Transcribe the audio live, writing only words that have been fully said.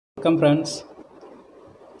Welcome friends,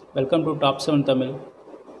 welcome to Top 7 Tamil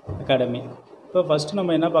Academy. இப்போ first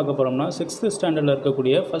நம்ம என்ன பார்க்க போகிறோம்னா 6th ஸ்டாண்டர்டில்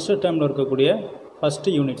இருக்கக்கூடிய ஃபஸ்ட்டு டேர்மில் இருக்கக்கூடிய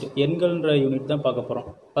ஃபஸ்ட்டு யூனிட் எண்கள்ன்ற யூனிட் தான் பார்க்க போகிறோம்.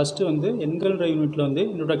 ஃபஸ்ட்டு எண்கள்ன்ற யூனிட்டில்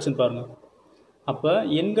இன்ட்ரொடக்ஷன் பாருங்கள். அப்போ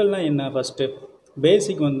எண்கள்னால் என்ன, ஃபஸ்ட்டு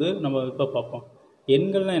பேசிக் நம்ம இப்போ பார்ப்போம்.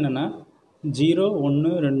 எண்கள்னால் என்னென்னா 0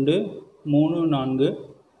 1 2 3 4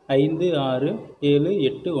 5 6 7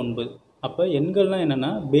 8 9. அப்போ எண்கள்னால்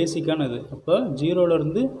என்னென்னா பேசிக்கானது. அப்போ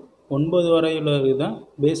 0லேருந்து 9 வரையுள்ளது தான்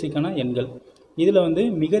பேசிக்கான எண்கள். இதில்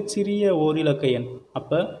மிகச்சிறிய ஓரிலக்க எண்.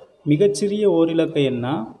 அப்போ மிகச்சிறிய ஓரிலக்க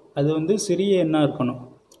எண்ணா அது சிறிய எண்ணாக இருக்கணும்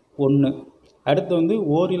 1. அடுத்து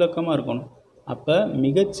ஓரிலக்கமாக இருக்கணும். அப்போ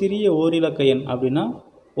மிகச்சிறிய ஓரிலக்க எண் அப்படின்னா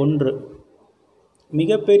 1.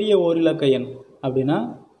 மிகப்பெரிய ஓரிலக்க எண் அப்படின்னா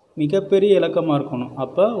மிகப்பெரிய இலக்கமாக இருக்கணும்.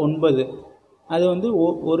 அப்போ 9. அது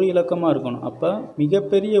ஒரு இலக்கமாக இருக்கணும். அப்போ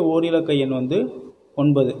மிகப்பெரிய ஓரிலக்க எண்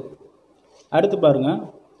 9. அடுத்து பாருங்கள்,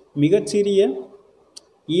 மிகச்சிறிய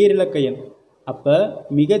ஈரிலக்க எண். அப்போ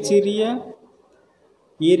மிகச்சிறிய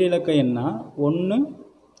ஈரிலக்க எண்ணா 1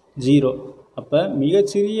 0. அப்போ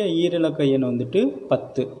மிகச்சிறிய ஈரிலக்க எண்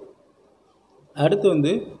 10.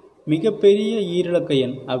 அடுத்து மிகப்பெரிய ஈரிலக்க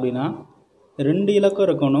எண் அப்படின்னா 2 இலக்கம்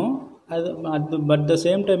இருக்கணும். அது பட் த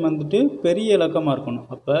சேம் டைம் பெரிய இலக்கமாக இருக்கணும்.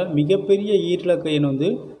 அப்போ மிகப்பெரிய ஈரிலக்க எண்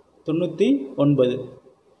 99.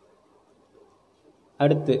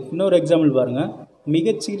 அடுத்து இன்னொரு எக்ஸாம்பிள் பாருங்கள்,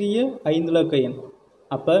 மிகச்சிறிய 5 இலக்க எண்.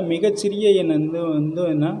 அப்போ மிகச்சிறிய எண்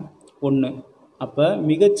என்ன 1. அப்போ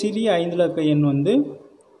மிகச்சிறிய 5 இலக்க எண்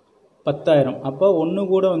 10,000. அப்போ 1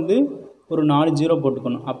 கூட ஒரு 4 0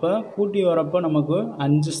 போட்டுக்கணும். அப்போ கூட்டி வரப்போ நமக்கு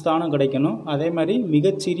 5 ஸ்தானம் கிடைக்கணும். அதே மாதிரி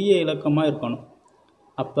மிகச்சிறிய இலக்கமாக இருக்கணும்.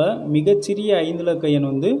 அப்போ மிகச்சிறிய 5 இலக்க எண்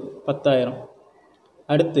 10,000.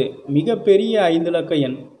 அடுத்து மிகப்பெரிய 5 இலக்க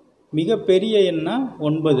எண். மிகப்பெரிய எண்ணா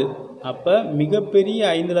 9. அப்போ மிகப்பெரிய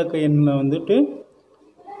 5 இலக்க எண்ணில்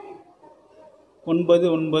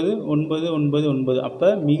 99999. அப்போ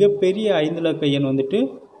மிகப்பெரிய 5 இலக்க எண்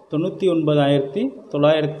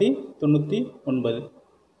 99,999.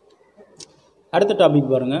 அடுத்த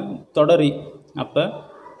டாபிக் பாருங்கள், தொடரி. அப்போ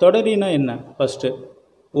தொடரினா என்ன, ஃபஸ்ட்டு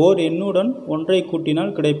ஓர் எண்ணுடன் ஒன்றை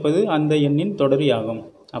கூட்டினால் கிடைப்பது அந்த எண்ணின் தொடரி ஆகும்.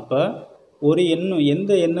 அப்போ ஒரு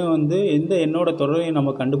எந்த எண்ணோட தொடரியை நம்ம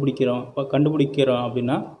கண்டுபிடிக்கிறோம்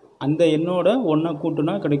அப்படின்னா அந்த எண்ணோட ஒன்றை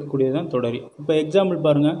கூட்டினா கிடைக்கக்கூடியது தான் தொடரி. இப்போ எக்ஸாம்பிள்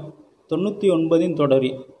பாருங்கள், 99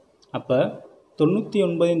 தொடரி. அப்போ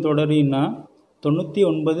 99 தொடரின்னா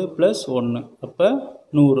 99 + 1. அப்போ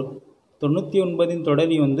 100. 99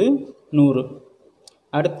 தொடரி 100.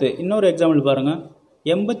 அடுத்து இன்னொரு எக்ஸாம்பிள் பாருங்கள்,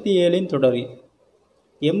 87 தொடரி.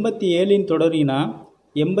 87 தொடரினா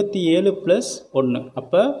 87 + 1.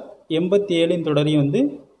 அப்போ 87 தொடரி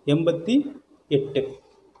 88.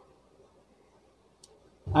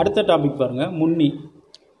 அடுத்த டாபிக் பாருங்கள், முன்னி.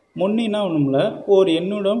 முன்னினா ஒன்றுமில்ல, ஓர்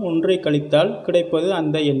எண்ணுடன் ஒன்றை கழித்தால் கிடைப்பது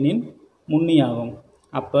அந்த எண்ணின் முன்னி ஆகும்.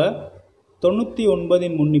 அப்போ 99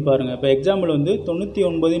 முன்னி பாருங்கள். இப்போ எக்ஸாம்பிள்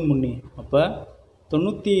 99 முன்னி. அப்போ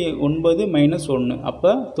 99 - 1.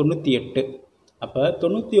 அப்போ 98. அப்போ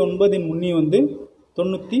 99 முன்னி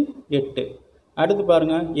 98. அடுத்து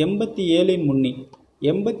பாருங்கள், 87 முன்னி.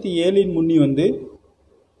 87 முன்னி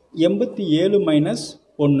 87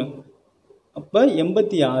 - 1. அப்போ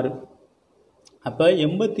 86. அப்போ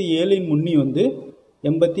 87 முன்னி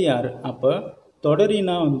 86. அப்போ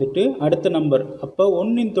தொடரினா அடுத்த நம்பர். அப்போ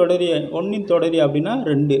 1 தொடரி அப்படின்னா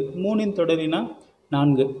 2, 3 தொடரினா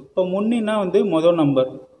 4. இப்போ முன்னினா முதல் நம்பர்.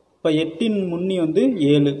 இப்போ 8 முன்னி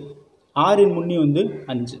 7, 6 முன்னி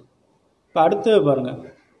 5. இப்போ அடுத்தது பாருங்கள்,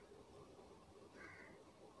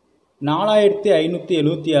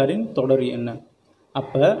 4576 தொடரி என்ன.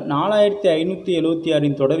 அப்போ 4576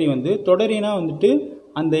 தொடரி தொடரினா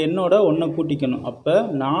அந்த எண்ணோட ஒன்றை கூட்டிக்கணும். அப்போ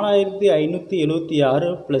 4576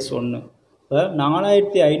 + 1. இப்போ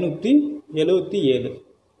 4577.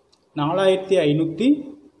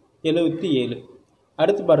 4577.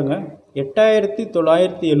 அடுத்து பாருங்கள்,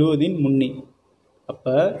 8970 முன்னி.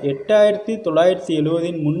 அப்போ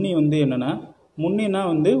 8970 முன்னி என்னென்னா, முன்னினா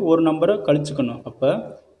ஒரு நம்பரை கழிச்சுக்கணும். அப்போ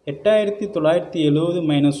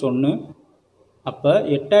 8970 - 1. அப்போ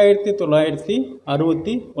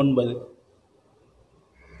 8969.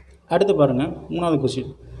 அடுத்து பாருங்கள், மூணாவது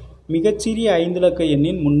கொஸ்டின், மிகச்சிறிய 5 இலக்க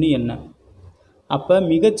எண்ணின் முன்னி என்ன. அப்போ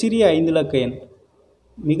மிகச்சிறிய 5 இலக்க எண்.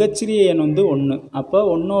 மிகச்சிறிய எண் 1. அப்போ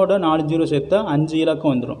 1ஓட 4 0 சேர்த்தா 5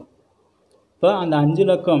 இலக்கம் வந்துடும். இப்போ அந்த 5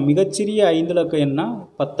 இலக்கம் மிகச்சிறிய 5 இலக்க எண்ணா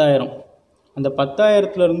 10,000. அந்த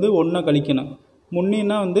 10,000லேருந்து 1 கழிக்கணும்.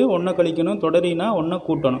 முன்னினா 1 கழிக்கணும், தொடரினா 1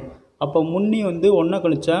 கூட்டணும். அப்போ முன்னி 1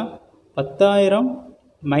 கழிச்சா 10,000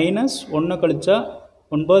 - 1 கழிச்சா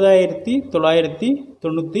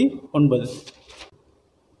 9999.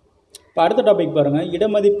 இப்போ அடுத்த டாபிக் பாருங்கள்,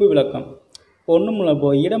 இடமதிப்பு விளக்கம். ஒன்றும் இல்லை, இப்போ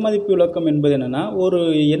இடமதிப்பு விளக்கம் என்பது என்னென்னா, ஒரு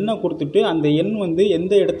எண்ணை கொடுத்துட்டு அந்த எண் வந்து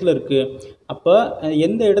எந்த இடத்துல இருக்குது, அப்போ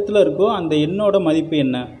எந்த இடத்துல இருக்கோ அந்த எண்ணோட மதிப்பு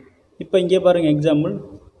என்ன. இப்போ இங்கே பாருங்கள், எக்ஸாம்பிள்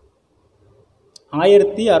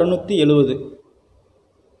 1670.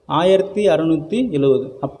 1670.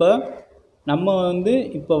 அப்போ நம்ம வந்து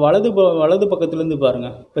இப்போ வலது பக்கத்துலேருந்து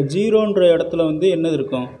பாருங்கள், இப்போ 0ன்ற இடத்துல வந்து என்னது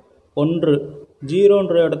இருக்கும், 1.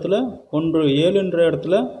 0ன்ற இடத்துல 1, 7ன்ற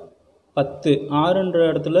இடத்துல 10, 6ன்ற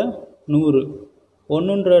இடத்துல 100,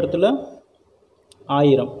 1ன்ற இடத்துல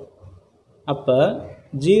 1000. அப்போ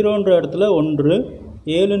 0ன்ற இடத்துல 1,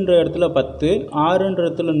 7ன்ற இடத்துல 10, 6ன்ற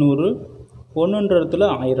இடத்துல 100, 1ன்ற இடத்துல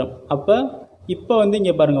 1000. அப்போ இப்போ வந்து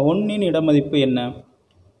இங்கே பாருங்கள், 1இன் இடமதிப்பு என்ன.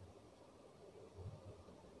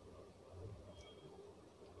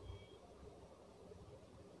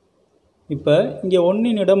 இப்போ இங்கே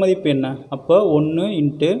 1இன் இடமதிப்பு என்ன. அப்போ 1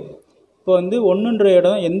 இன்ட்டு இப்போ வந்து 1ன்ற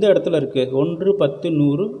இடம் எந்த இடத்துல இருக்குது, 1, 10,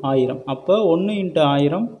 100, 1000. அப்போ 1 இன்ட்டு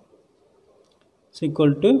 1000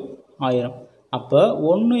 ஈக்குவல் டு 1000. அப்போ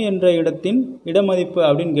 1 என்ற இடத்தின் இடமதிப்பு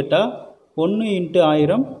அப்படின்னு கேட்டால் 1 இன்ட்டு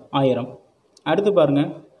 1000 1000. அடுத்து பாருங்கள்,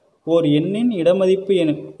 ஓர் எண்ணின்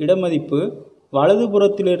இடமதிப்பு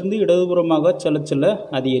வலதுபுறத்திலிருந்து இடதுபுறமாக செல்ல செல்ல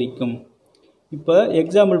அதிகரிக்கும். இப்போ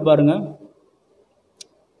எக்ஸாம்பிள் பாருங்கள்,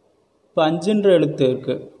 இப்போ 5ன்ற எழுத்து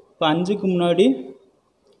இருக்குது. இப்போ 5க்கு முன்னாடி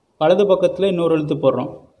வலது பக்கத்தில் இன்னொரு எழுத்து போடுறோம்.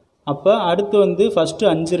 அப்போ அடுத்து வந்து ஃபஸ்ட்டு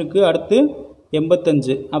 5 இருக்குது, அடுத்து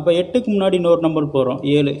 85. அப்போ 8க்கு முன்னாடி இன்னொரு நம்பர் போடுறோம்,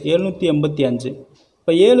 7, 785.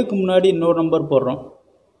 இப்போ 7க்கு முன்னாடி இன்னொரு நம்பர் போடுறோம்,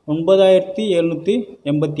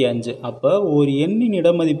 9785. அப்போ ஒரு எண்ணின்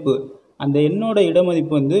இடமதிப்பு, அந்த எண்ணோட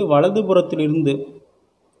இடமதிப்பு வந்து வலதுபுறத்திலிருந்து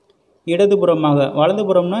இடதுபுறமாக,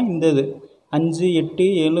 வலதுபுறம்னா இந்த இது 5, 8,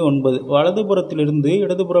 7, 9, வலதுபுறத்திலிருந்து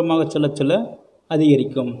இடதுபுறமாக செல்ல செல்ல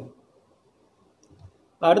அதிகரிக்கும்.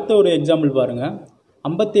 அடுத்த ஒரு எக்ஸாம்பிள் பாருங்கள்,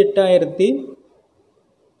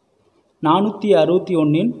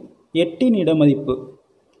 58,461 8இன் இடமதிப்பு.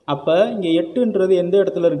 அப்போ இங்கே 8ன்றது எந்த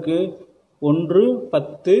இடத்துல இருக்குது, 1,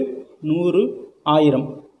 10, 100, 1000.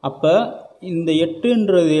 அப்போ இந்த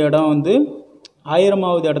 8ன்றது இடம் வந்து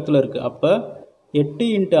 1000வது இடத்துல இருக்குது. அப்போ 8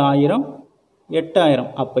 இன்ட்டு 1000 8000.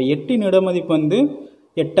 அப்போ 8இன் இடமதிப்பு வந்து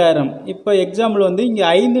 8000. இப்போ எக்ஸாம்பிள் வந்து இங்கே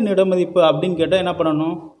 5இன் இடமதிப்பு அப்படின்னு கேட்டால் என்ன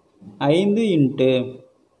பண்ணணும், 5 இன்ட்டு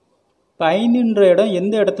இப்போ 5ன்ற இடம்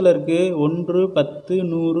எந்த இடத்துல இருக்குது, 1, 10,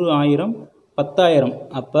 100, 1000, 10000.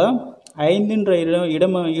 அப்போ 5ன்ற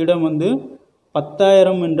இடம் வந்து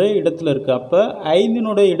 10000 என்ற இடத்துல இருக்குது. அப்போ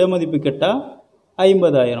 5னுடைய இடமதிப்பு கேட்டால்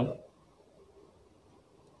 50000.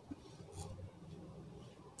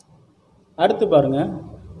 அடுத்து பாருங்கள்,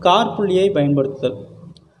 காற்புள்ளியை பயன்படுத்துதல்.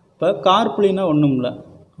 இப்போ காற்புள்ளினா ஒன்றும் இல்லை.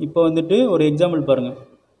 இப்போ வந்துட்டு ஒரு எக்ஸாம்பிள் பாருங்கள்,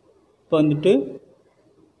 இப்போ வந்துட்டு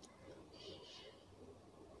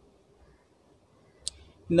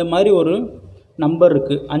இந்த மாதிரி ஒரு நம்பர்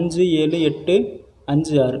இருக்குது, 5, 7, 8,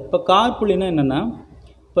 5, 6. இப்போ காற்புள்ளினா என்னென்னா,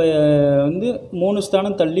 இப்போ வந்து 3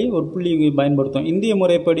 ஸ்தானம் தள்ளி ஒரு புள்ளி பயன்படுத்தும். இந்திய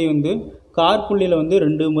முறைப்படி வந்து காற்புள்ளியில் வந்து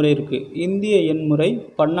 2 முறை இருக்குது, இந்திய எண்முறை,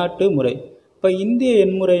 பன்னாட்டு முறை. இப்போ இந்திய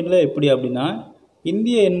எண்முறையில் எப்படி அப்படின்னா,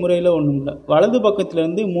 இந்திய எண்முறையில் ஒன்றும் இல்லை, வலது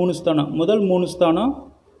பக்கத்துலேருந்து 3 ஸ்தானம், முதல் 3 ஸ்தானம்,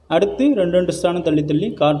 அடுத்து 2 ஸ்தானம் தள்ளி தள்ளி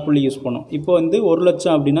காற்புள்ளி யூஸ் பண்ணும். இப்போ வந்து 1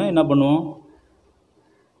 லட்சம் அப்படின்னா என்ன பண்ணுவோம்,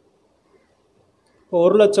 இப்போ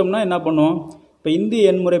 1 லட்சம்னா என்ன பண்ணுவோம், இப்போ இந்திய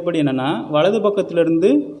எண்முறைப்படி என்னென்னா, வலது பக்கத்திலிருந்து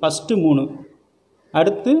ஃபஸ்ட்டு 3,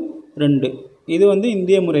 அடுத்து 2. இது வந்து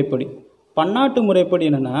இந்திய முறைப்படி. பன்னாட்டு முறைப்படி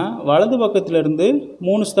என்னென்னா, வலது பக்கத்திலிருந்து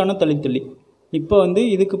 3 ஸ்தானம் தள்ளி தள்ளி. இப்போ வந்து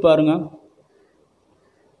இதுக்கு பாருங்கள்,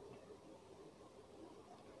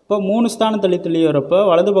 இப்போ 3 ஸ்தானம் தள்ளி தள்ளி வரப்போ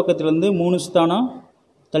வலது பக்கத்துலேருந்து 3 ஸ்தானம்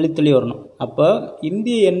தள்ளி தள்ளி வரணும். அப்போ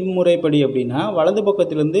இந்திய எண்முறைப்படி அப்படின்னா வலது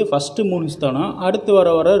பக்கத்துலேருந்து ஃபஸ்ட்டு 3 ஸ்தானம், அடுத்து வர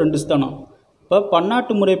 2 ஸ்தானம். இப்போ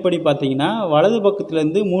பன்னாட்டு முறைப்படி பார்த்தீங்கன்னா வலது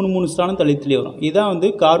பக்கத்துலேருந்து 3 ஸ்தானம் தள்ளி தள்ளி வரும். இதான் வந்து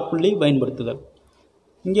காற்புள்ளி பயன்படுத்துதல்.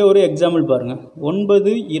 இங்கே ஒரு எக்ஸாம்பிள் பாருங்கள்,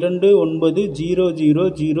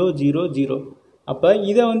 929000000. அப்போ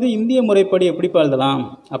இதை வந்து இந்திய முறைப்படி எப்படி எழுதலாம்,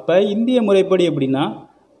 அப்போ இந்திய முறைப்படி எப்படின்னா,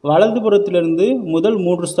 வலதுபுறத்திலிருந்து முதல்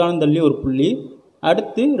 3 ஸ்தானம் தள்ளி ஒரு புள்ளி,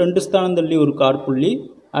 அடுத்து 2 ஸ்தானம் தள்ளி ஒரு காற்புள்ளி,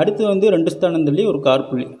 அடுத்து வந்து 2 ஸ்தானம் தள்ளி ஒரு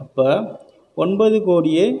காற்புள்ளி. அப்போ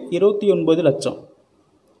 9,29,00,000.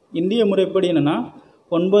 இந்திய முறைப்படி என்னென்னா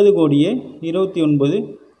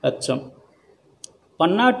 9,29,00,000.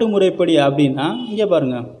 பன்னாட்டு முறைப்படி அப்படின்னா இங்கே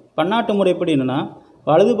பாருங்கள், பன்னாட்டு முறைப்படி என்னென்னா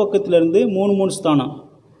வலது பக்கத்திலேருந்து 3 ஸ்தானம்,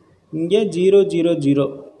 இங்கே 000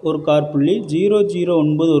 ஒரு காற்புள்ளி,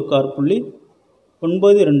 009 ஒரு காற்புள்ளி,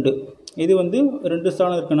 92. இது வந்து 2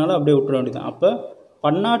 ஸ்தானம் இருக்கனால அப்படியே விட்டுற வேண்டியதான். அப்போ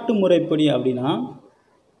பன்னாட்டு முறைப்படி அப்படின்னா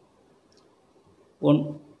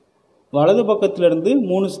வலது பக்கத்திலிருந்து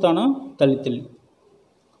 3 ஸ்தானம் தள்ளி தள்ளி.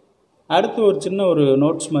 அடுத்து ஒரு சின்ன ஒரு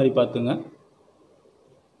நோட்ஸ் மாதிரி பார்த்துங்க.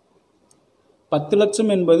 10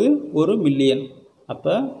 லட்சம் என்பது 1 மில்லியன்.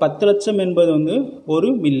 அப்போ 10 லட்சம் என்பது வந்து 1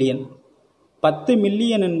 மில்லியன். 10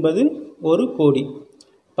 மில்லியன் என்பது 1 கோடி.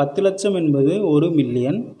 10 லட்சம் என்பது 1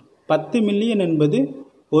 மில்லியன். 10 மில்லியன் என்பது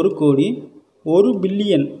 1 கோடி. 1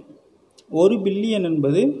 பில்லியன் 1 பில்லியன்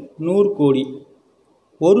என்பது 100 கோடி.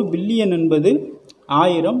 1 பில்லியன் என்பது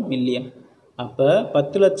 1000 மில்லியன். அப்போ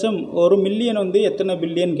 10 லட்சம் 1 மில்லியன் வந்து எத்தனை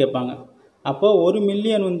பில்லியன் கேட்பாங்க. அப்போ 1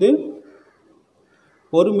 மில்லியன் வந்து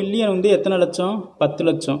எத்தனை லட்சம்? 10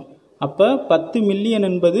 லட்சம். அப்போ 10 மில்லியன்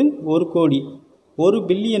என்பது 1 கோடி. 1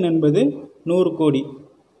 பில்லியன் என்பது 100 கோடி.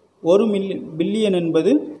 1 பில்லியன்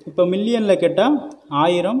என்பது இப்போ மில்லியனில் கேட்டால்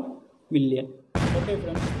 1000 மில்லியன். Okay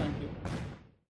friends.